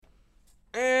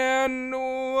And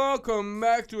welcome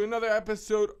back to another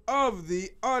episode of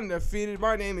The Undefeated.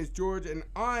 My name is George, and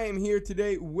I am here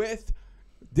today with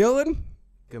Dylan.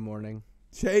 Good morning.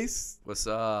 Chase. What's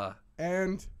up?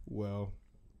 And Will.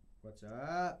 What's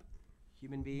up?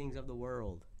 Human beings of the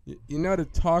world. You know, to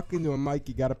talk into a mic,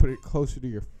 you got to put it closer to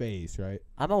your face, right?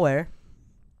 I'm aware.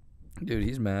 Dude,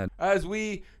 he's mad. As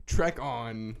we trek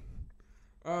on.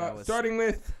 Starting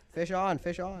with Fish on,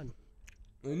 fish on.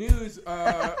 the news.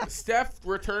 Steph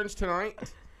returns tonight.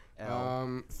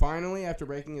 Finally, after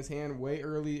breaking his hand way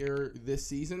earlier this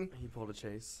season. He pulled a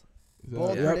chase.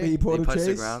 Bold Yep, he pulled He a punched the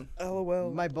chase. ground. LOL.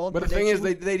 My bold But the prediction.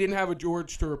 thing is, they didn't have a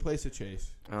George to replace a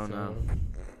Chase. Oh, no.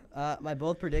 My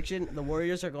bold prediction: the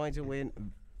Warriors are going to win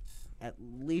at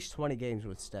least 20 games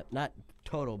with Steph. Not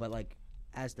total, but like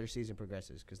as their season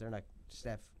progresses, because they're not.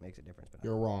 Steph makes a difference. But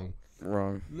You're wrong.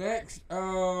 Wrong. Next,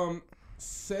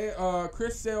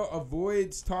 Chris Sale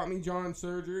avoids Tommy John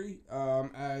surgery.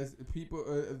 As people,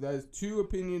 as two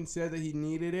opinions said that he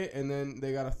needed it, and then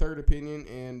they got a third opinion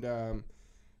and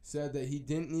said that he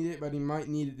didn't need it, but he might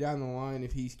need it down the line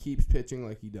if he keeps pitching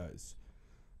like he does.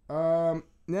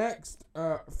 Next,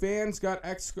 fans got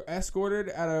escorted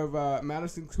out of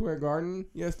Madison Square Garden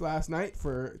last night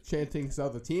for chanting "Sell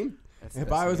the Team."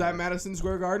 If I was at Madison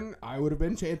Square Garden, I would have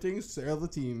been chanting "Sell the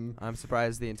Team." I'm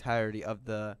surprised the entirety of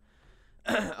the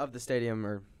of the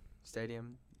stadium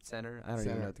center. I don't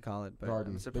even know what to call it, but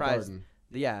Garden. I'm The surprised. Garden.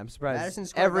 Yeah, I'm surprised Madison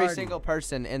Square every Garden. single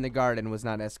person in the garden was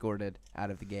not escorted out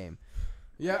of the game.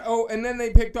 Yeah. Oh, and then they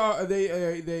picked off.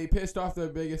 They pissed off the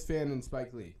biggest fan in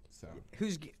Spike Lee. So.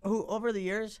 who over the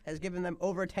years has given them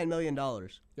over $10 million.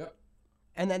 Yep.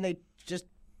 And then they just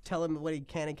tell him what he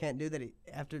can and can't do.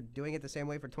 After doing it the same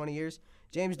way for 20 years,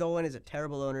 James Dolan is a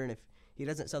terrible owner, and if he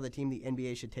doesn't sell the team, the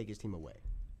NBA should take his team away.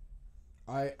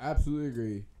 I absolutely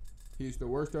agree. He's the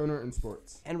worst owner in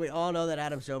sports. And we all know that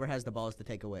Adam Silver has the balls to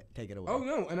take it away. Oh,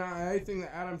 no, and I think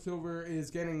that Adam Silver is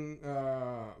getting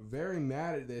very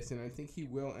mad at this, and I think he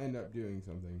will end up doing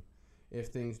something if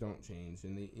things don't change.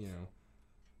 And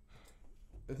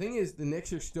the thing is, the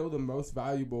Knicks are still the most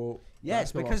valuable.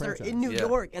 Yes, basketball because franchise. they're in New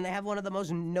York, and they have one of the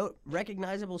most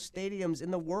recognizable stadiums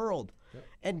in the world. Yep.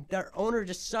 And their owner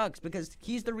just sucks because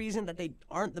he's the reason that they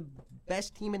aren't the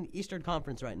best team in the Eastern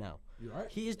Conference right now. You're right.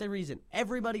 He is the reason.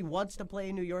 Everybody wants to play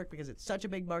in New York because it's such a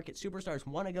big market. Superstars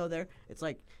want to go there. It's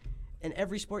like in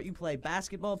every sport you play,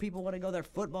 basketball people want to go there.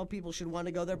 Football people should want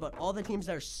to go there. But all the teams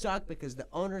there suck because the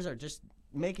owners are just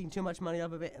making too much money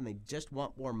off of it, and they just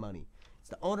want more money. It's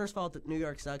the owner's fault that New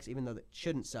York sucks, even though it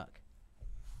shouldn't suck.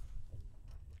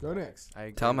 Go Knicks.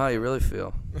 Tell him how you really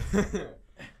feel.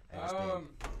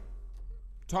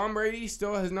 Tom Brady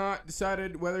still has not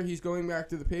decided whether he's going back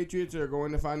to the Patriots or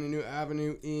going to find a new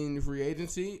avenue in free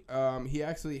agency. He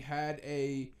actually had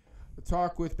a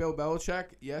talk with Bill Belichick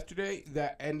yesterday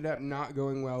that ended up not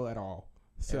going well at all.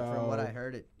 So And from what I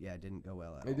heard, it didn't go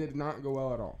well at all. It did not go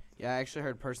well at all. Yeah, I actually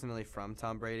heard personally from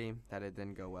Tom Brady that it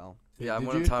didn't go well. Yeah, I'm Did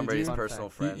one you? of Tom Did Brady's you? personal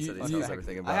Fun friends You- that he you- knows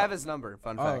everything about. I have his number.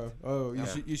 Fun fact.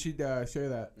 You should share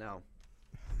that No.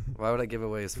 Why would I give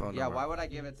away his phone Yeah, number? why would I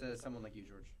give it to someone like you,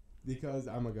 George? because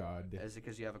I'm a god. Is it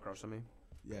because you have a crush on me?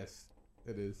 Yes,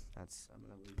 it is. I'm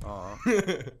gonna leave. Aw.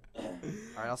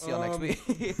 All right, I'll see y'all next week.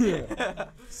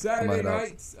 Saturday Might out.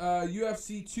 nights,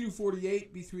 UFC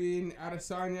 248 between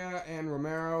Adesanya and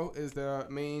Romero is the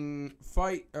main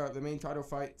fight, the main title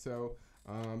fight. So,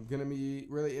 gonna be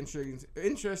really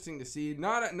interesting to see.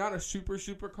 Not a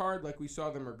super card like we saw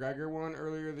the McGregor one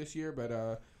earlier this year, but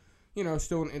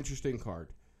still an interesting card.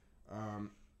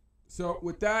 So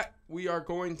with that, we are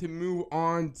going to move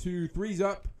on to Threes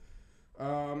Up.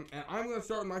 And I'm going to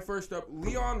start with my first up.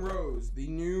 Leon Rose, the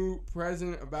new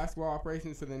president of basketball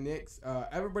operations for the Knicks.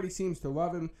 Everybody seems to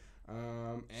love him.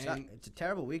 And It's a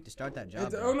terrible week to start that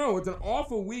job. it's an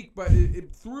awful week, but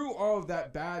through all of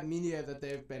that bad media that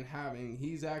they've been having,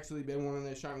 he's actually been one of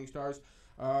the shining stars.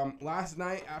 Last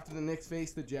night, after the Knicks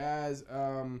faced the Jazz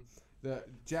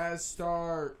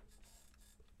star...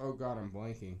 Oh, God, I'm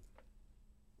blanking.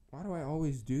 Why do I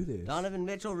always do this? Donovan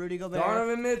Mitchell, Rudy Gobert.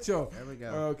 Donovan Mitchell. There we go.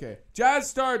 Okay. Jazz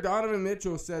star Donovan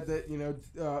Mitchell said that,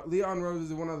 Leon Rose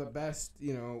is one of the best,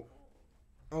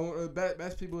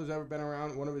 best people who's ever been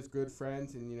around, one of his good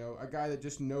friends, and, a guy that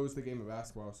just knows the game of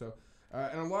basketball. So,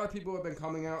 and a lot of people have been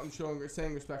coming out and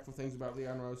saying respectful things about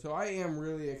Leon Rose. So I am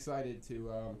really excited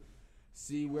to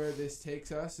see where this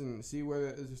takes us and see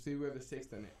where this takes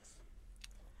the Knicks.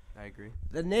 I agree.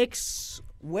 The Knicks,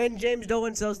 when James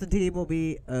Dolan sells the team, will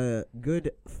be a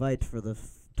good fight for the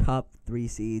top 3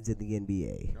 seeds in the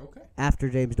NBA. Okay. After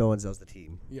James Dolan sells the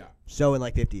team. Yeah. So in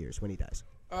like 50 years when he dies.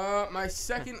 My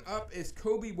second up is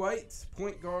Kobe White,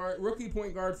 point guard, rookie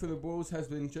point guard for the Bulls, has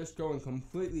been just going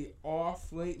completely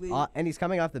off lately. And he's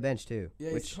coming off the bench too,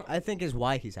 Yeah, which I think is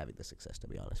why he's having the success. To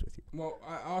be honest with you. Well,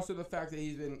 also the fact that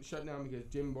he's been shut down because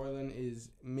Jim Boylan is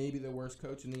maybe the worst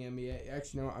coach in the NBA.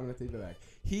 Actually, no, I'm gonna take that back.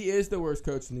 He is the worst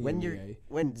coach in the NBA.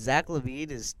 When Zach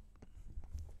LaVine is,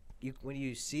 when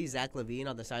you see Zach LaVine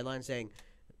on the sideline saying,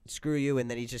 "Screw you," and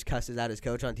then he just cusses out his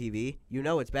coach on TV, you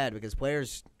know it's bad because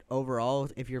players. Overall,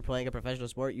 if you're playing a professional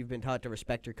sport, you've been taught to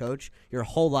respect your coach your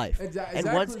whole life. And then Zach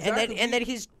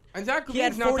he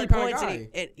had LaVine's 40 not that points, kind of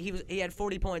and he had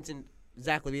 40 points, and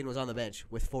Zach LaVine was on the bench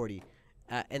with 40,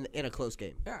 in a close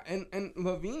game. Yeah, and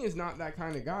LaVine is not that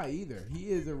kind of guy either.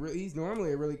 He's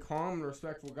normally a really calm and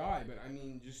respectful guy, but I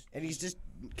mean he's just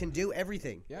can do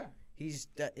everything. Yeah, he's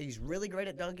really great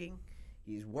at dunking.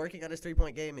 He's working on his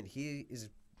 3-point game, and he is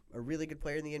a really good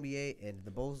player in the NBA. And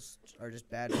the Bulls are just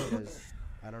bad because.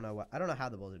 I don't know how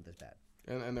the Bulls are this bad.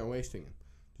 And they're wasting him.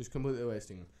 Just completely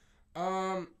wasting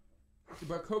him.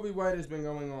 But Kobe White has been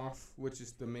going off, which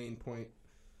is the main point.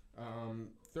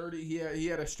 30 he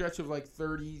had a stretch of like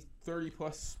 30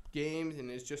 plus games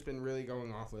and it's just been really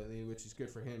going off lately, which is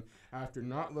good for him after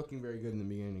not looking very good in the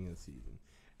beginning of the season.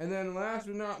 And then last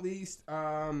but not least,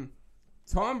 Tom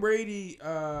Brady,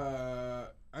 I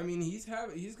mean he's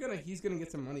gonna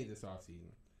get some money this offseason.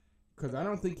 Because I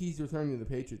don't think he's returning to the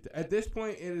Patriots. At this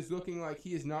point, it is looking like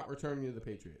he is not returning to the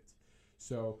Patriots.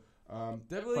 So,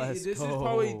 definitely, this is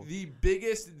probably the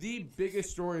biggest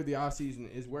story of the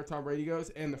offseason is where Tom Brady goes.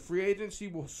 And the free agency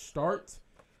will start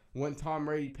when Tom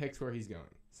Brady picks where he's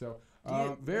going. So,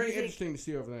 very interesting to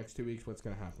see over the next 2 weeks what's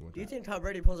going to happen with that. Do you think Tom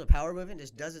Brady pulls a power move and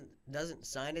just doesn't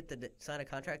sign a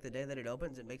contract the day that it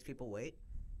opens and makes people wait?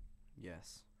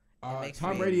 Yes.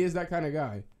 Tom Brady is that kind of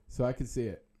guy, so I could see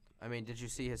it. I mean, did you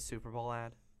see his Super Bowl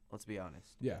ad? Let's be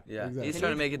honest. Yeah. Exactly. He's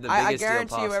trying to make it the biggest I deal guarantee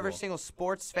possible. you every single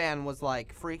sports fan was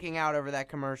like freaking out over that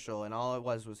commercial, and all it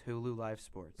was Hulu Live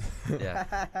Sports. Yeah.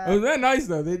 It was that nice,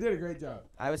 though. They did a great job.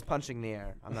 I was punching the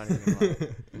air. I'm not even going to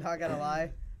lie. Not going to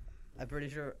lie. I'm pretty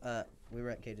sure we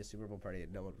were at Cage's Super Bowl party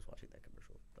and no one was watching that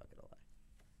commercial. Not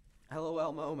going to lie.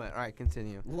 LOL moment. All right,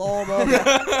 continue. LOL moment.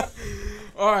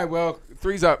 All right, well,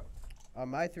 three's up.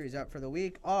 My threes up for the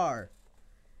week are...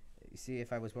 You see,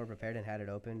 if I was more prepared and had it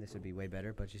open, this would be way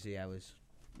better. But you see, I was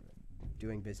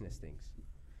doing business things.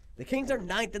 The Kings are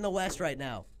 9th in the West right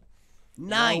now.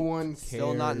 9th. No one cares.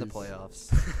 Still not in the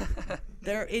playoffs.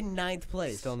 They're in 9th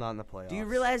place. Still not in the playoffs. Do you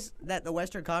realize that the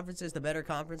Western Conference is the better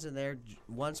conference and they're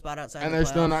one spot outside and the they're playoffs?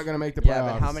 still not going to make the playoffs.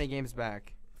 Yeah, but how many games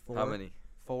back? 4. How many?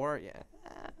 4? Yeah.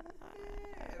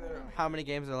 How many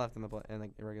games are left in the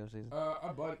regular season?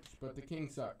 A bunch, but the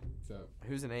Kings suck. So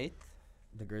Who's in 8th?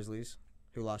 The Grizzlies,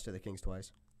 who lost to the Kings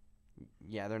twice.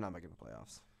 Yeah, they're not making the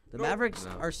playoffs. The Mavericks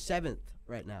are 7th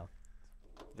right now.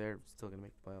 They're still going to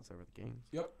make the playoffs over the Kings.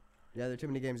 Yeah, they're too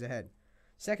many games ahead.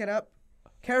 Second up,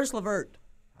 Karis LeVert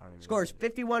scores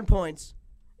 51 points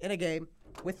in a game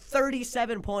with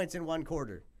 37 points in one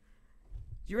quarter.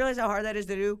 Do you realize how hard that is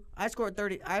to do? I've scored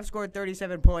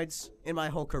 37 points in my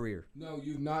whole career. No,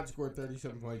 you've not scored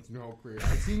 37 points in your whole career.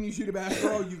 I've seen you shoot a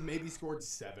basketball. You've maybe scored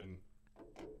 7.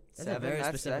 That's a very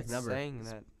specific that's number. saying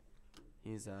that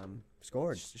he's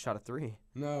Scored. shot a 3.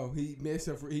 No, he missed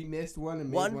one and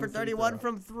made 1 one for free 31 throw.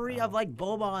 from 3 of like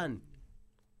Boban.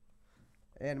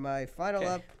 And my final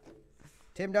up,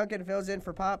 Tim Duncan fills in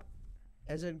for Pop,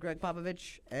 as in Greg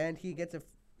Popovich, and he gets a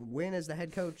win as the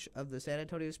head coach of the San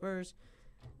Antonio Spurs.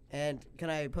 And can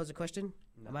I pose a question?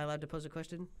 No. Am I allowed to pose a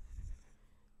question?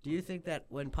 Do you think that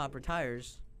when Pop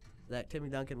retires, that Tim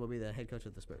Duncan will be the head coach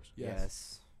of the Spurs?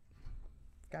 Yes.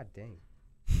 God dang.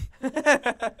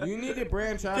 You need to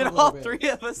branch out Did a little all bit. 3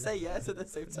 of us say yes at the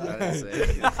same I time? didn't say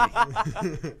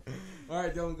anything. All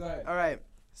right, Dylan, go ahead. All right.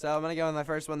 So I'm going to go with my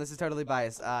first one. This is totally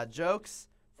biased. Jokes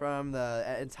from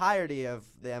the entirety of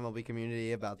the MLB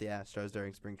community about the Astros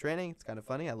during spring training. It's kind of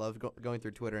funny. I love going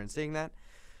through Twitter and seeing that.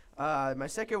 My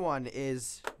second one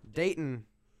is Dayton,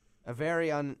 a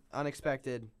very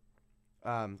unexpected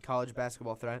college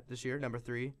basketball threat this year, number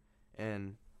 3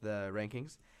 in the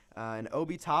rankings. And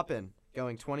Obi Toppin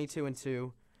going 22-2.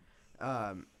 It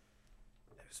was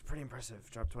pretty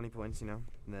impressive. Dropped 20 points, And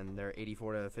then their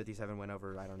 84-57 win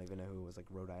over, I don't even know who it was, like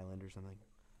Rhode Island or something.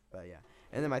 But yeah.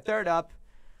 And then my third up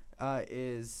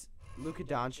is Luka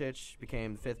Doncic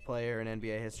became the 5th player in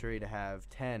NBA history to have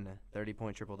 10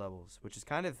 30-point triple-doubles, which is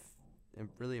kind of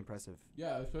really impressive.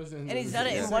 Yeah, especially And he's done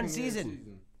it in one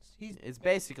season. It's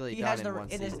basically He done has in one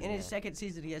season. in his second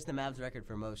season, he has the Mavs record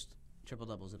for most triple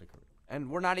doubles in a career. And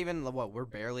we're not even we're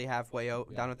barely halfway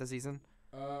down with the season.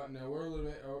 No, we're a little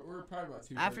bit. We're probably about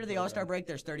 2. After the All-Star break,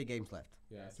 there's 30 games left.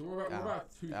 Yeah, so we're about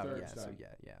 2/3 yeah, done.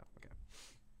 okay.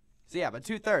 So yeah, but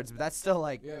 2/3, but that's still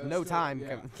like Yeah, that's no still- time.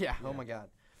 yeah. Yeah. Oh Yeah. my God.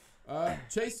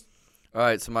 Chase. All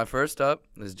right, so my first up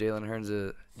is Jalen Hurts.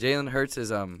 Jalen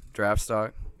Hurts' draft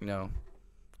stock. You know,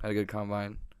 had a good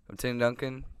combine. Tim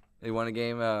Duncan. They won a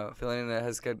game filling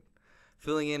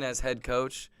in as head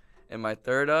coach. And my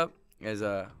third up is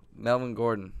Melvin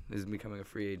Gordon, who's becoming a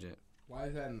free agent Why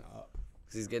is that an up?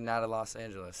 because he's getting out of Los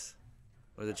Angeles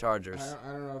with the Chargers.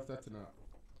 I don't know if that's an up.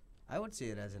 I would see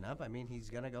it as an up. I mean, he's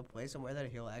gonna go play somewhere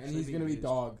that he'll actually. And he's gonna be used.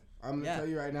 dog. I'm gonna Yeah. tell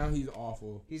you right now, he's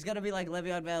awful. He's gonna be like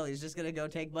Le'Veon Bell. He's just gonna go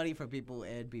take money from people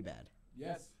and be bad.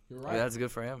 Yes, you're Yeah, right. that's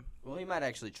good for him. Well, he might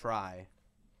actually try.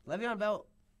 Le'Veon Bell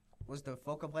was the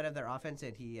focal point of their offense,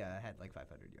 and he had like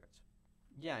 500 yards.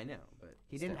 Yeah, I know, but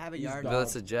He didn't have a He's yard. dog. But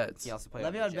that's the Jets. he also played.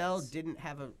 with the Le'Veon Bell Jets. didn't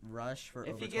have a rush for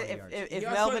If over he 20 get yards. if He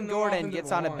also Melvin had no Gordon offensive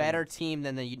gets on a line. better team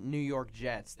than the New York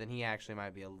Jets, then he actually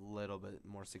might be a little bit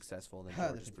more successful than Huh,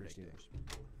 George is the Pittsburgh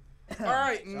predicting. All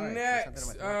right, Sorry, next,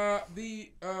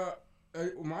 something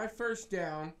in my first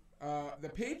down. The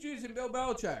Patriots and Bill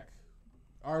Belichick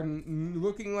are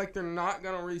looking like they're not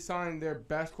gonna re-sign their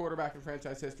best quarterback in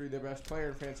franchise history, their best player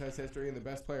in franchise history, and the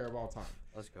best player of all time.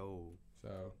 Let's go.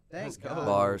 So Thank go. God.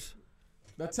 Bars.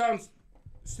 that sounds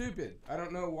stupid. I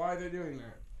don't know why they're doing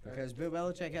that. Because Bill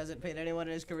Belichick hasn't paid anyone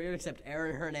in his career except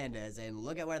Aaron Hernandez, and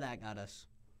look at where that got us.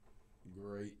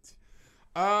 Great.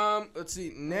 Let's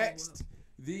see. Next,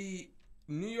 the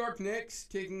New York Knicks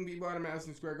kicking people out of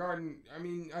Madison Square Garden. I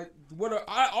mean,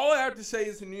 all I have to say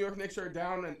is the New York Knicks are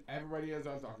down, and everybody knows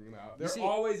what I'm talking about. They're see-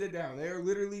 always a down. They are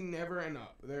literally never an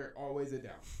up. They're always a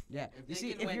down. Yeah. If You they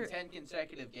see, can if win you're 10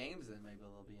 consecutive games, then maybe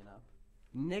they'll be enough.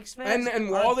 Knicks fans, And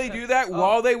while they do that, Oh.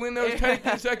 while they win those 10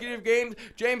 consecutive games,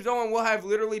 James Dolan will have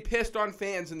literally pissed on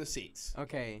fans in the seats.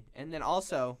 Okay, and then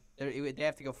also they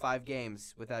have to go 5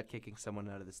 games without kicking someone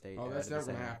out of the stadium. Oh, that's out of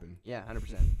the never gonna stadium. happen. Yeah,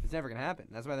 100%. It's never gonna happen.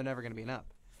 That's why they're never gonna be an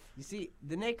up. You see,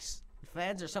 the Knicks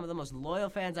fans are some of the most loyal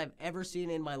fans I've ever seen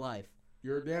in my life.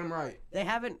 You're damn right. They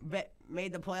haven't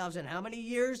made the playoffs in how many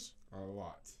years? A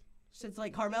lot. Since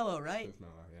like Carmelo, right? That's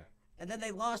not, yeah. And then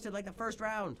they lost in like the first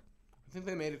round I think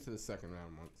they made it to the second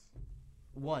round once.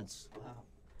 once.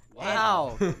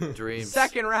 Wow. Dreams.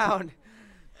 Second round.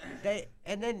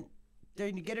 And then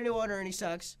they get a new owner and he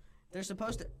sucks. They're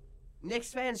supposed to.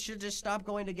 Knicks fans should just stop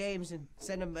going to games and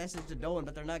send a message to Dolan,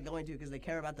 but they're not going to because they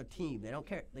care about the team. They don't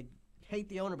care. They hate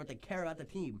the owner, but they care about the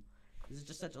team. This is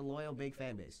just such a loyal, big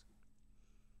fan base.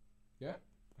 Yeah,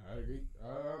 I agree.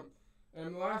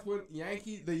 And the last one,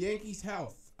 the Yankees'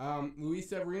 health. Luis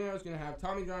Severino is going to have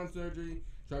Tommy John surgery.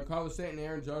 Giancarlo Stanton and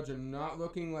Aaron Judge are not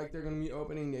looking like they're going to be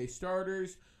opening day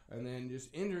starters. And then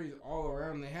just injuries all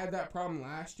around. They had that problem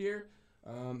last year.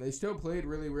 They still played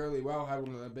really, really well. Had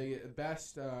one of the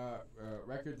best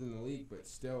records in the league, but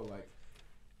still, like,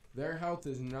 their health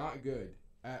is not good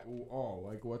at all,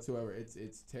 like whatsoever.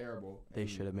 It's terrible. They And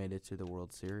should have made it to the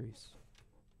World Series.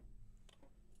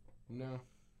 No,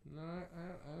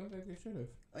 I don't think they should have.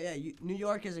 Oh yeah, New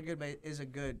York is a good.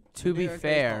 To New be York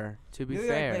fair, to be New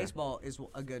fair. York baseball is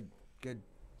a good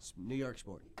New York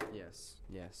sport. Yes,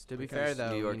 yes. To be Because fair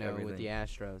though, New York with everything. the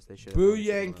Astros, they should. Boo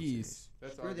Yankees.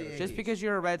 That's all I Screw the gotta say. Just because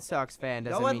you're a Red Sox fan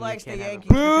doesn't No one mean likes you the can't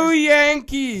have a-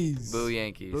 Yankees. Boo Yankees. Boo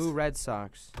Yankees. Boo Red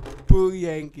Sox. Boo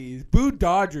Yankees. Boo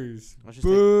Dodgers. Let's just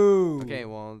Boo. Okay,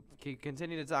 well,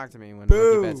 continue to talk to me when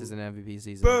Boo. Mookie Betts is an MVP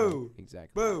season. Boo.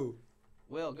 Exactly. Boo.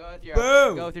 Will, go with your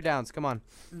Boo. go with your downs. Come on.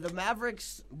 The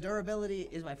Mavericks' durability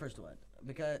is my first one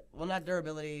because, well, not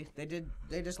durability. They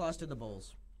just lost to the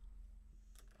Bulls.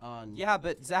 Yeah,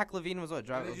 but Zach LaVine was what? And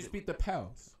Driving. they just beat the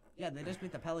Pels. Yeah, they just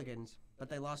beat the Pelicans, but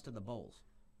they lost to the Bulls.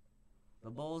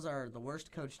 The Bulls are the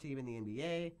worst coach team in the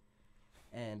NBA,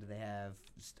 and they have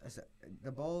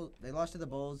They lost to the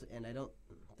Bulls, and I don't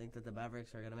think that the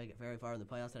Mavericks are gonna make it very far in the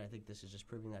playoffs. And I think this is just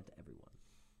proving that to everyone.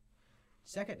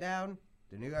 Second down,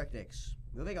 the New York Knicks.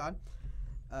 Moving on.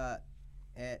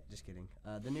 Just kidding.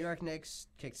 The New York Knicks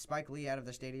kicked Spike Lee out of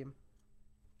the stadium,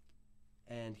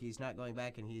 and he's not going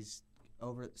back. And he's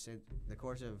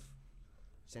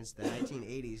since the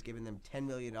 1980s, giving them $10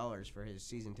 million for his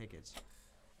season tickets.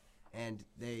 And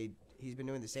he's been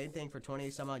doing the same thing for 20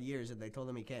 some odd years, and they told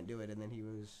him he can't do it, and then he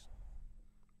was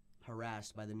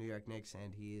harassed by the New York Knicks,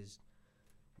 and he is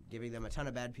giving them a ton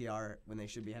of bad PR when they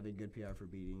should be having good PR for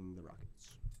beating the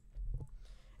Rockets.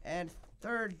 And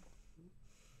third,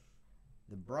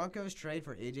 the Broncos trade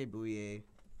for A.J. Bouye,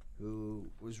 who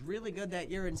was really good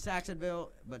that year in Saxonville,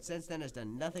 but since then has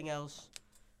done nothing else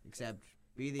except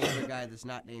be the other guy that's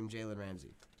not named Jalen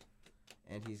Ramsey.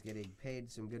 And he's getting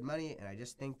paid some good money, and I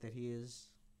just think that he is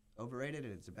Overrated,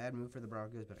 and it's a bad move for the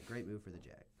Broncos, but a great move for the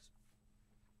Jags.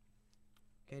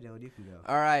 Okay, Dylan, you can go.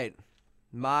 All right.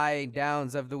 My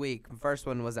downs of the week. First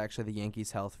one was actually the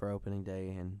Yankees' health for opening day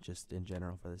and just in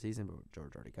general for the season, but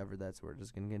George already covered that, so we're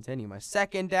just going to continue. My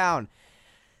second down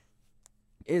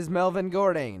is Melvin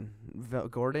Gordon.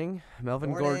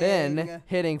 Melvin Gordon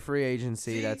hitting free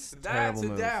agency. See, That's a that's terrible a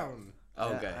move. down.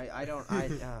 Okay. I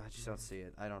just don't see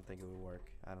it. I don't think it would work.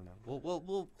 I don't know.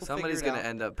 We'll Somebody's figure it gonna out.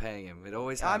 end up paying him. It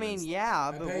always I happens. mean, yeah,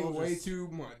 I'm but paying we'll way just, too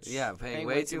much. Yeah, paying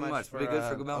way too much. Be good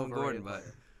for Melvin Gordon, but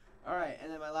All right,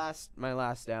 and then my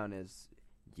last down is,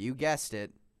 you guessed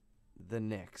it, the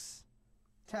Knicks.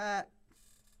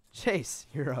 Chase,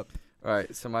 you're up. all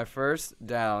right. So my first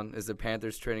down is the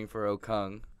Panthers trading for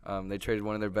Okung. They traded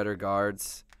one of their better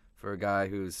guards for a guy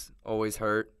who's always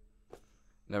hurt,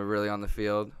 never really on the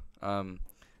field.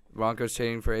 Broncos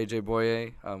trading for AJ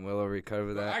Boye. We'll already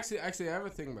cover But that. actually, I have a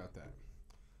thing about that.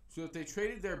 So if they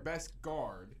traded their best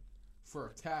guard for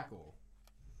a tackle,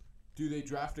 do they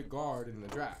draft a guard in the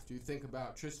draft? Do you think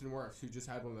about Tristan Wirfs, who just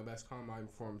had one of the best combine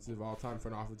performances of all time for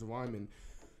an offensive lineman?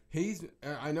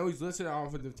 I know he's listed on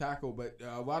offensive tackle, but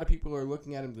a lot of people are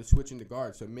looking at him to switch into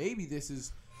guard. So maybe this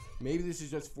is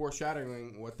just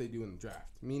foreshadowing what they do in the draft.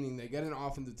 Meaning they get an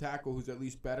offensive tackle who's at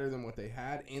least better than what they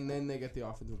had, and then they get the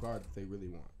offensive guard that they really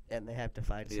want. And they have to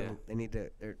find Yeah. some. They need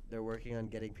to. They're working on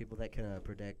getting people that can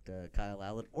protect Kyle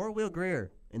Allen or Will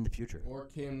Greer in the future. Or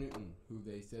Cam Newton, who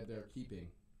they said they're keeping.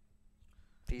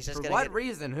 He's just For gonna what get,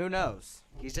 reason? Who knows?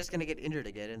 He's just gonna get injured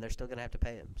again, and they're still gonna have to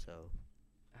pay him. So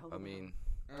I mean,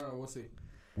 We'll see.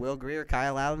 Will Greer,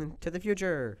 Kyle Allen to the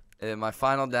future. and my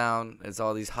final down is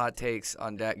all these hot takes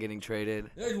on Dak getting traded.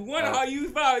 There's one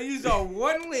you saw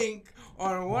one link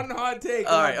on one hot take.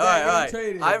 All about right, all right, Dak all getting right.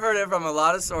 traded. I've heard it from a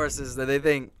lot of sources that they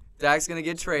think Dak's gonna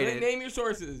get traded. Name your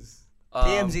sources.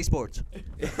 TMZ Sports.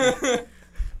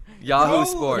 Yahoo Go-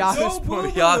 Sports. Yahoo go Sports.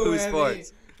 boo-boo, Yahoo Andy.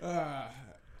 Sports. And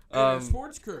a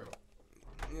sports crew.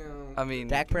 You know, I mean,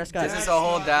 Dak Prescott. this is a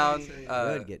whole Dak down.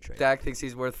 Prescott would get traded. Dak thinks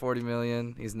he's worth $40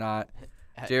 million. He's not.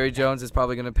 Jerry Jones is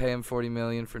probably gonna pay him $40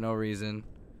 million for no reason.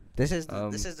 This is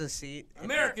the seat.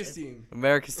 America's team.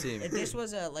 America's team. If this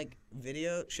was a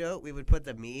video show, we would put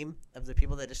the meme of the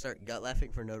people that just start gut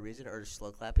laughing for no reason or just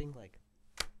slow clapping.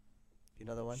 You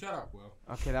know the one? Shut up, Will.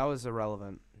 Okay, that was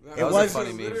irrelevant. That was a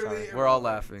funny meme. literally We're all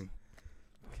laughing.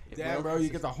 Damn, bro, you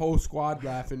get the whole squad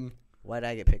laughing. Why'd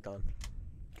I get picked on?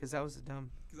 Because that was dumb.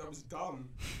 Because that was dumb.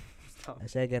 I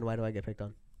say again, why do I get picked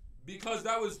on? Because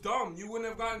that was dumb. You wouldn't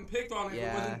have gotten picked on if it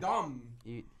Yeah. wasn't dumb.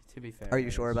 To be fair. Are you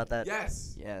sure about that?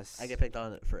 Yes. Yes. I get picked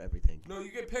on for everything. No,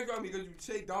 you get picked on because you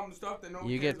say dumb stuff that no one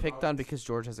You cares get picked about. on because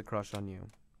George has a crush on you.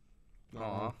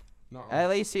 Aw. No. At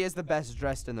least he is the best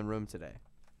dressed in the room today.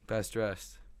 Best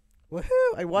dressed. Woohoo!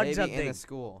 I won Maybe something. in the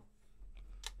school.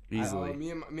 Easily.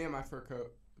 Me and my fur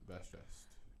coat, best dressed.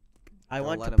 I Don't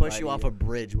want let to him push lie you to off you. a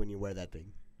bridge when you wear that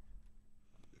thing.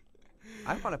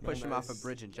 I want to push him off a nice.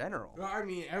 bridge in general. Well, I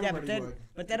mean, Yeah, everybody would.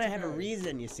 but then I have a Okay.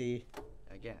 reason, you see.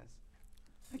 I guess.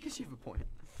 I guess you have a point.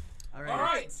 All All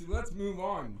right, so let's move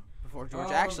on Before George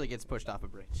Um, actually gets pushed off a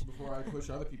bridge. before I push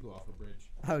other people off a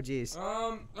bridge. Oh, jeez.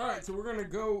 All right, so we're gonna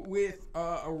go with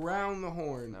around the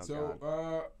horn. Oh,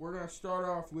 so we're gonna start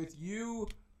off with you.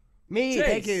 Me, Chase.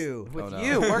 thank you. With Oh, no.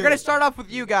 you. We're going to start off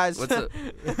with you guys. What's up?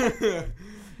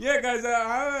 Yeah, guys.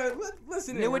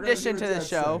 Listen. in. New We're gonna addition see to what the you have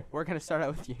show. We're going to start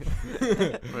out with you.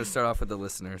 say. We're gonna start off with the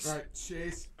listeners. All right,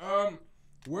 Chase.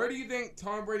 Where do you think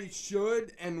Tom Brady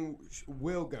should and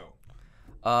will go?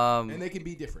 And they can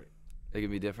be different. They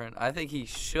can be different. I think he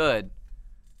should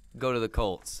go to the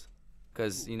Colts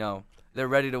because, they're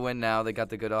ready to win now. They got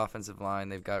the good offensive line.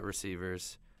 They've got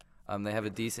receivers. They have a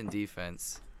decent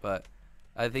defense. But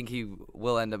I think he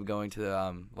will end up going to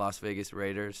the Las Vegas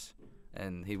Raiders,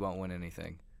 and he won't win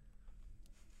anything.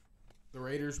 The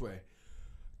Raiders way.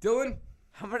 Dylan?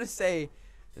 I'm going to say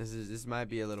this might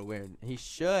be a little weird. He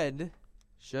should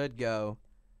go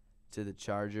to the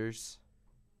Chargers.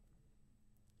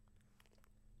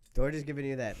 George is giving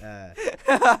you that.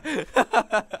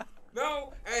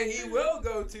 No, and he will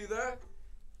go to the...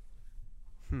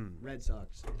 Red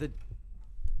Sox.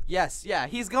 Yes, yeah,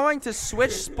 he's going to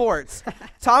switch sports.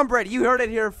 Tom Brady, you heard it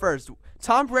here first.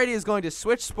 Tom Brady is going to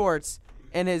switch sports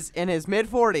in his mid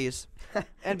 40s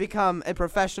and become a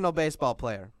professional baseball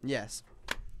player. Yes.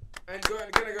 And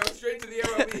gonna go straight to the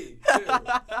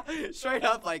MLB, too. Straight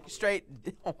up, straight.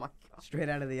 Oh my Straight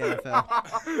out of the NFL.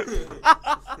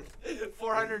 God.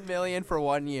 $400 million for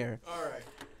 1 year. All right.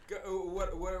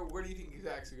 Where do you think he's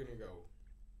actually going to go?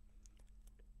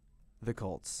 The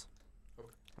Colts. Okay.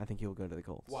 I think he will go to the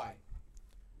Colts. Why?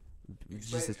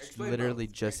 Just Explain literally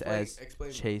both. just Explain as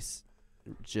both. Chase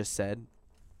just said.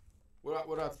 What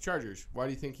about the Chargers? Why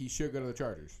do you think he should go to the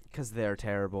Chargers? Because they're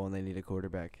terrible and they need a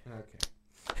quarterback.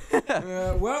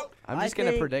 Okay. Well, I'm I just gonna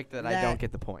think predict that I that- don't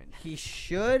get the point. He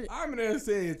should. I'm gonna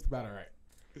say it's about all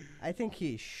right. I think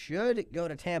he should go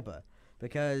to Tampa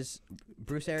because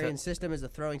Bruce Arians' system is a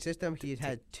throwing system. He's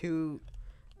had two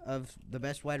of the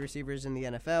best wide receivers in the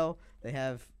NFL. They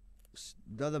have,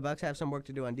 though the Bucks have some work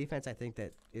to do on defense, I think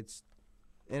that it's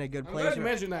in a good I'm place. glad you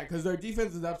mentioned that because their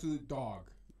defense is absolute dog.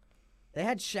 They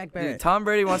had Shaq Dude, Barrett. Tom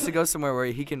Brady wants to go somewhere where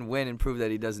he can win and prove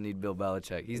that he doesn't need Bill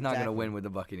Belichick. He's not going to Exactly. win with the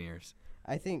Buccaneers.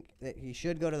 I think that he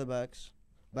should go to the Bucks,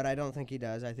 but I don't think he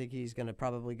does. I think he's going to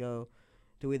probably go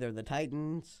to either the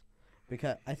Titans,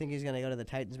 because I think he's going to go to the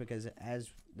Titans because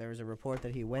as there was a report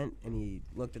that he went and he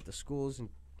looked at the schools in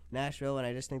Nashville, and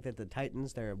I just think that the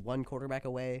Titans, they're one quarterback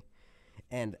away,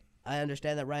 and I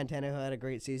understand that Ryan Tannehill had a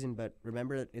great season, but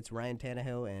remember it's Ryan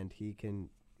Tannehill, and he can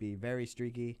be very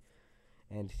streaky,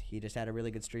 and he just had a really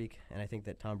good streak, and I think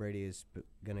that Tom Brady is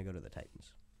going to go to the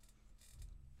Titans.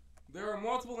 There are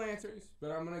multiple answers,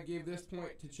 but I'm gonna give this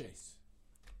point to Chase.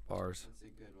 Bars. That's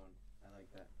a good one. I like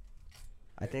that.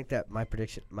 I think that my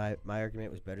prediction, my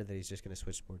argument was better that he's just going to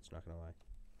switch sports, not going to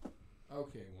lie.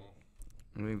 Okay, well.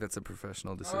 I think that's a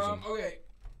professional decision. Okay,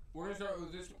 we're gonna start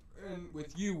with this one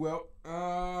with you, Will.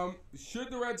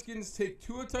 Should the Redskins take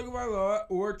Tua Tagovailoa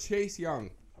or Chase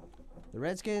Young? The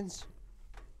Redskins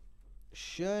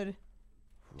should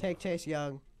take Chase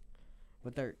Young,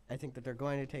 but I think that they're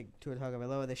going to take Tua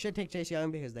Tagovailoa. They should take Chase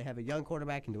Young because they have a young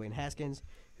quarterback in Dwayne Haskins,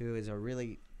 who is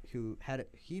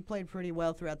he played pretty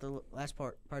well throughout the last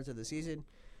parts of the season,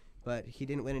 but he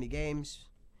didn't win any games.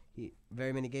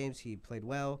 Very many games he played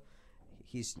well.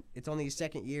 It's only his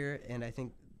second year, and I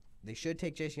think they should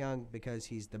take Chase Young because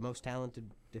he's the most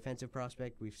talented defensive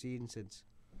prospect we've seen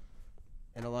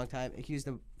in a long time. He was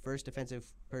the first defensive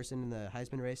person in the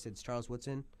Heisman race since Charles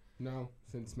Woodson. No,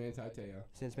 since Manti Te'o.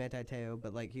 Since Manti Te'o,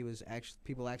 but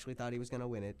people actually thought he was going to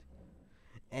win it,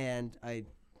 and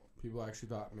People actually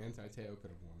thought Manti Te'o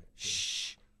could have won it.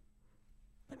 shh,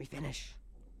 let me finish.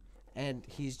 And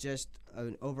he's just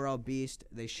an overall beast.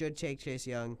 They should take Chase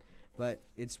Young, but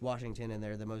it's Washington, and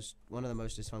they're one of the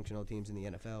most dysfunctional teams in the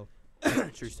NFL.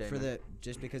 True statement.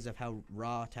 Just because of how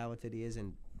raw talented he is,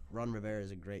 and Ron Rivera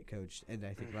is a great coach, and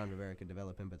I think Ron Rivera could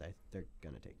develop him, but they're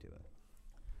gonna take Tua.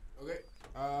 Okay.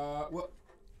 Well,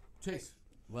 Chase.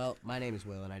 Well, my name is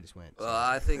Will, and I just went. Well,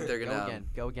 I think they're Go going to. again.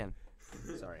 Go again.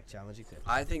 Sorry, challenge accepted.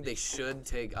 I think they should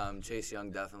take Chase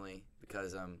Young definitely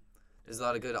because there's a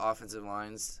lot of good offensive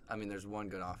lines. I mean, there's one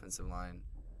good offensive line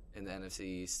in the NFC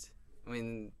East. I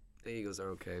mean, the Eagles are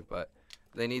okay, but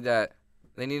they need that.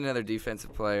 They need another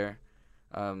defensive player.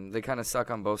 They kind of suck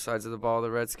on both sides of the ball,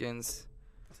 the Redskins.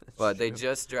 But they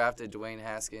just drafted Dwayne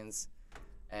Haskins,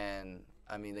 and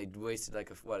I mean, they wasted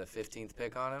like a 15th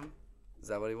pick on him. Is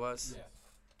that what he was? Yes.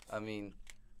 I mean,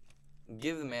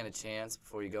 give the man a chance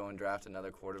before you go and draft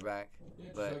another quarterback. Yeah,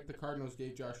 just But- like the Cardinals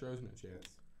gave Josh Rosen a chance.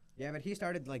 Yeah, but he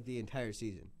started like the entire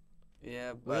season.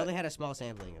 Yeah, We only had a small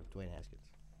sampling of Dwayne Haskins.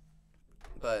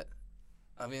 but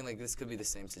I mean, like this could be the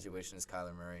same situation as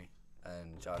Kyler Murray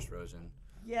and Josh Rosen.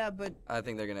 Yeah, but I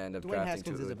think they're gonna end up Dwayne drafting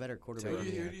Haskins is Tua. a better quarterback. Who than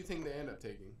do he is. you think they end up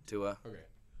taking? Tua. Okay.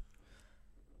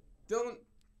 Dylan.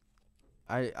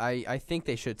 I think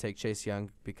they should take Chase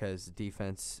Young because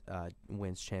defense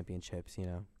wins championships. You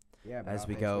know, Yeah, but as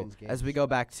we offense go wins as we games. go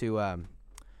back to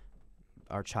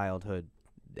our childhood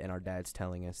and our dads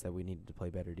telling us that we needed to play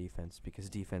better defense because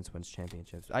defense wins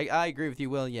championships. I agree with you,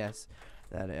 Will. Yes,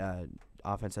 that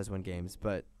offense has won games,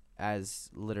 but as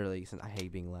literally, since I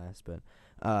hate being last, but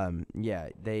yeah,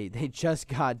 they just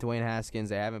got Dwayne Haskins.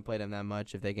 They haven't played him that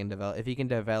much. If he can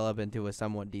develop into a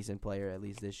somewhat decent player at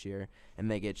least this year,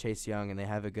 and they get Chase Young and they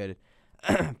have a good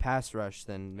pass rush,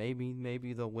 then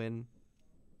maybe they'll win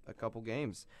a couple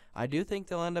games. I do think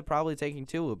they'll end up probably taking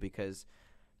Tua because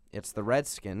it's the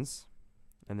Redskins,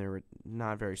 and they're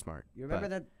not very smart. You remember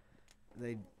but-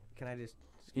 that can I just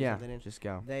Yeah, something in? just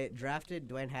go. They drafted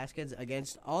Dwayne Haskins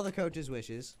against all the coaches'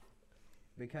 wishes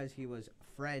because he was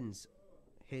friends.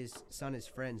 His son is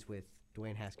friends with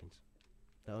Dwayne Haskins.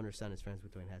 The owner's son is friends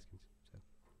with Dwayne Haskins. So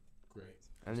Great.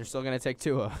 And they're still gonna take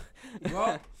Tua.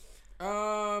 Well,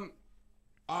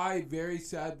 I very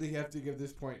sadly have to give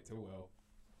this point to Will.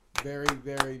 Very,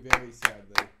 very, very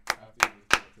sadly have to give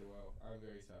this point to Will. I'm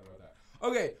very sad about that.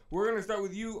 Okay, we're gonna start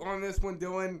with you on this one,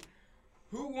 Dylan.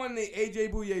 Who won the AJ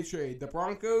Bouye trade, the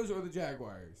Broncos or the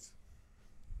Jaguars?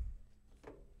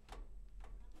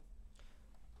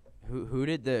 Who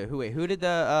did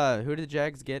the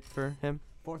Jags get for him?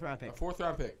 fourth round A pick. 4th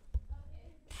round pick.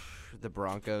 The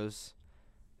Broncos.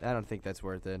 I don't think that's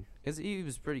worth it. Because he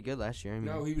was pretty good last year. I mean,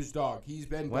 No, he was dog. He's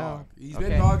been Well, dog. He's okay.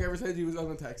 been dog ever since he was on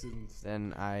the Texans.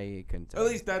 then I couldn't tell.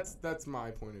 At least that's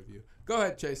my point of view. Go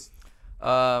ahead, Chase.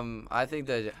 I think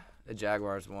that the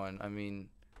Jaguars won. I mean,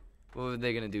 what were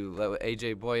they gonna do? Let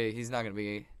AJ Boye, he's not gonna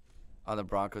be on the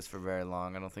Broncos for very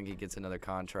long. I don't think he gets another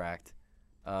contract.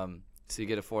 So you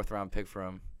get a 4th-round pick for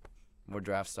him, more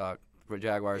draft stock. The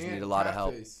Jaguars need a lot of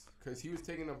help. Because he was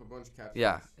taking up a bunch of cap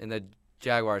Yeah, space. and the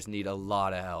Jaguars need a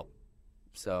lot of help.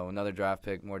 So another draft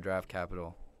pick, more draft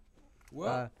capital.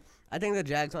 Well, I think the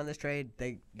Jags on this trade,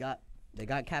 they got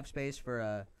cap space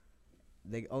for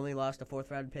they only lost a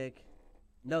 4th-round pick.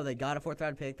 No, they got a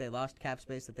 4th-round pick. They lost cap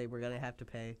space that they were gonna have to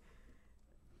pay.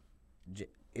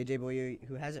 AJ Boye,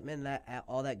 who hasn't been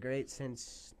all that great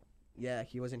since,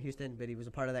 he was in Houston, but he was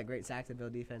a part of that great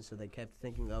Saxonville defense, so they kept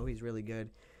thinking, oh, he's really good.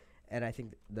 And I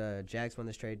think the Jags won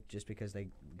this trade just because they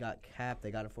got cap, they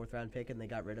got a 4th-round pick, and they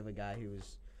got rid of a guy who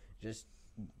was just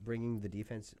bringing the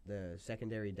defense, the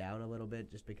secondary down a little bit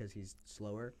just because he's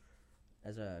slower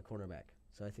as a cornerback.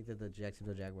 So I think that the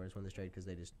Jacksonville Jaguars won this trade because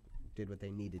they just did what they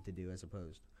needed to do as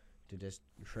opposed to just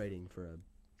trying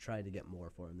to get more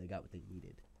for him. They got what they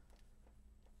needed.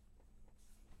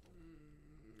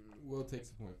 Will takes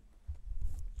the point.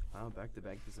 Wow,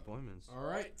 back-to-back disappointments. All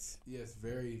right. Yes,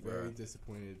 very, very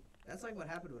disappointed. That's like what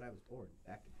happened when I was born.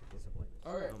 Back to disappointment.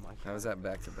 All right. Oh my God. How was that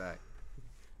back to back?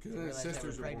 Because I his realized I sisters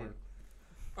was were born. pregnant.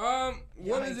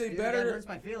 What is a That better... hurts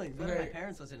my feelings. When Okay. my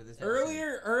parents listen to this episode.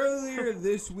 Earlier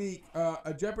this week,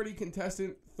 a Jeopardy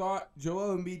contestant thought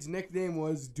Joel Embiid's nickname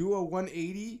was Dua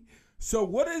 180. So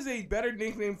what is a better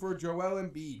nickname for Joel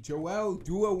Embiid? Joel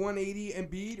Dua 180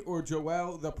 Embiid or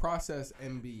Joel the Process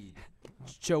Embiid?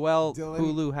 Joel Dylan?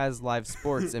 Hulu has live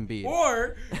sports Embiid.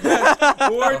 Or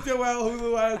Joel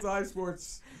Hulu has live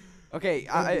sports. Okay,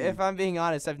 if I'm being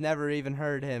honest, I've never even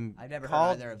heard him I've never heard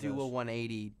called either of Dua those.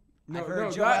 180. No, I've heard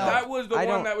no, Joel. that was the I one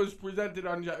don't- that was presented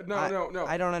on. No.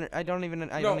 I don't even A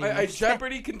understand.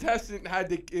 Jeopardy contestant had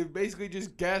to basically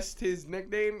just guessed his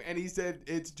nickname, and he said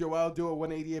it's Joel Dua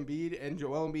 180 Embiid, and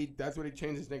Joel Embiid. That's what he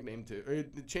changed his nickname to. Or he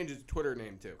changed his Twitter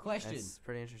name to. Question. That's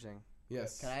pretty interesting.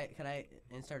 Yes. Can I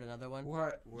insert another one?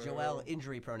 What? Joel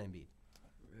injury prone Embiid.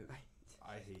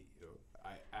 I hate you.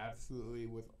 I absolutely,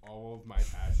 with all of my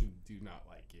passion, do not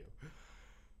like you.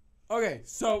 Okay,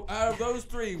 so out of those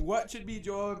three, what should be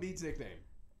Joel Embiid's nickname?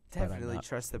 Definitely not.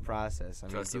 trust the process. I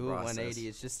mean, Trust the Dua process. 180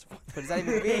 is just. What does that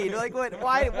even mean? Like, what?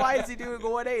 Why is he doing a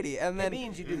 180? And It then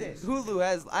means you do this. Hulu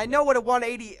has. I know what a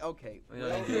 180. Okay. We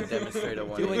don't need to demonstrate a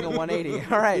 180. Doing a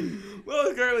 180. All right. Well,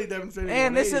 it's currently demonstrating.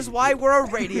 And this is 180. why we're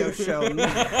a radio show.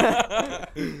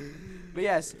 But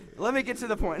yes, let me get to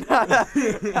the point.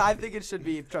 I think it should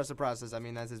be trust the process. I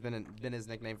mean, that has been his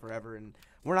nickname forever, and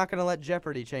we're not gonna let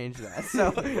Jeopardy change that.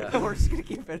 So we're just gonna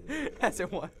keep it as it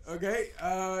was. Okay,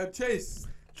 Chase.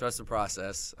 Trust the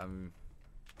process.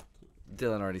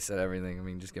 Dylan already said everything. I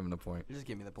mean, just give him the point. Just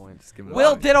give me the point. Just give him the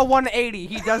Will point. did a 180.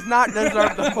 He does not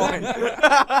deserve the point.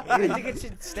 I think it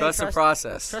should stay Trust the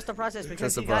process. Trust the process because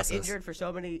Trust the he got process. injured for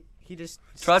so many. He just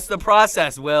Trust the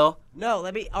process, Will. no.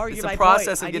 Let me argue It's my the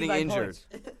process point. of I need getting my injured.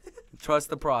 points. Trust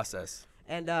the process.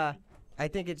 And I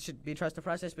think it should be trust the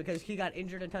process because he got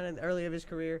injured a ton in the early of his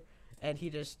career, and he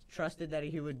just trusted that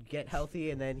he would get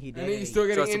healthy, and then he did. And he's still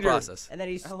getting Trust the injured. process. and then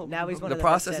he's Oh, now he's one The of the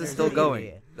process best is centers still in the going.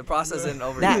 NBA. The process isn't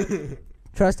over That- yet.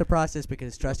 Trust the process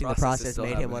because trusting the process is process still made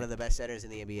him happening. one of the best centers in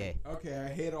the NBA. Okay, I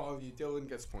hate all of you. Dylan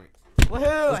gets point.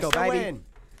 Woohoo! Let's go, I still baby. win.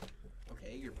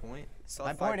 Okay, your point. Still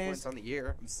My have 5 point points is- on the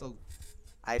year. I'm still.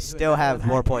 I still have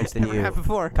more points than Never you have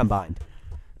before. combined.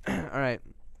 All right.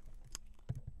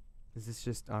 Is this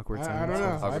just awkward I silence? don't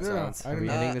know. Awkward I don't know. silence. I Are don't we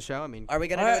know. ending the show? I mean, Are we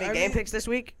gonna do I any game mean- picks this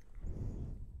week?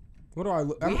 What do I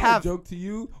look? We I'm have gonna joke to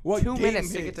you. What 2 game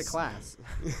minutes to get to picks? class.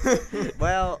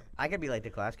 Well, I could be late to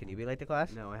class. Can you be late to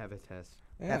class? No, I have a test.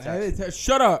 Yeah, That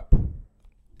shut up.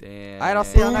 Damn. All right, I'll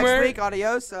see you all next Boomer. week.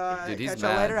 Adios. Dude, he's catch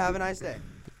y'all mad. later. Have a nice day.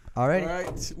 All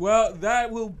right. Well, that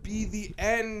will be the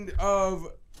end of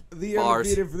the Bars.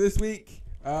 Undefeated for this week.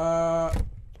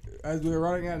 As we're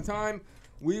running out of time,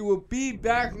 we will be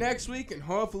back next week, and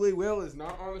hopefully Will is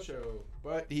not on the show,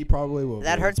 but he probably will.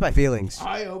 That be. hurts my feelings.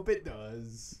 I hope it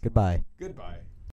does. Goodbye. Goodbye.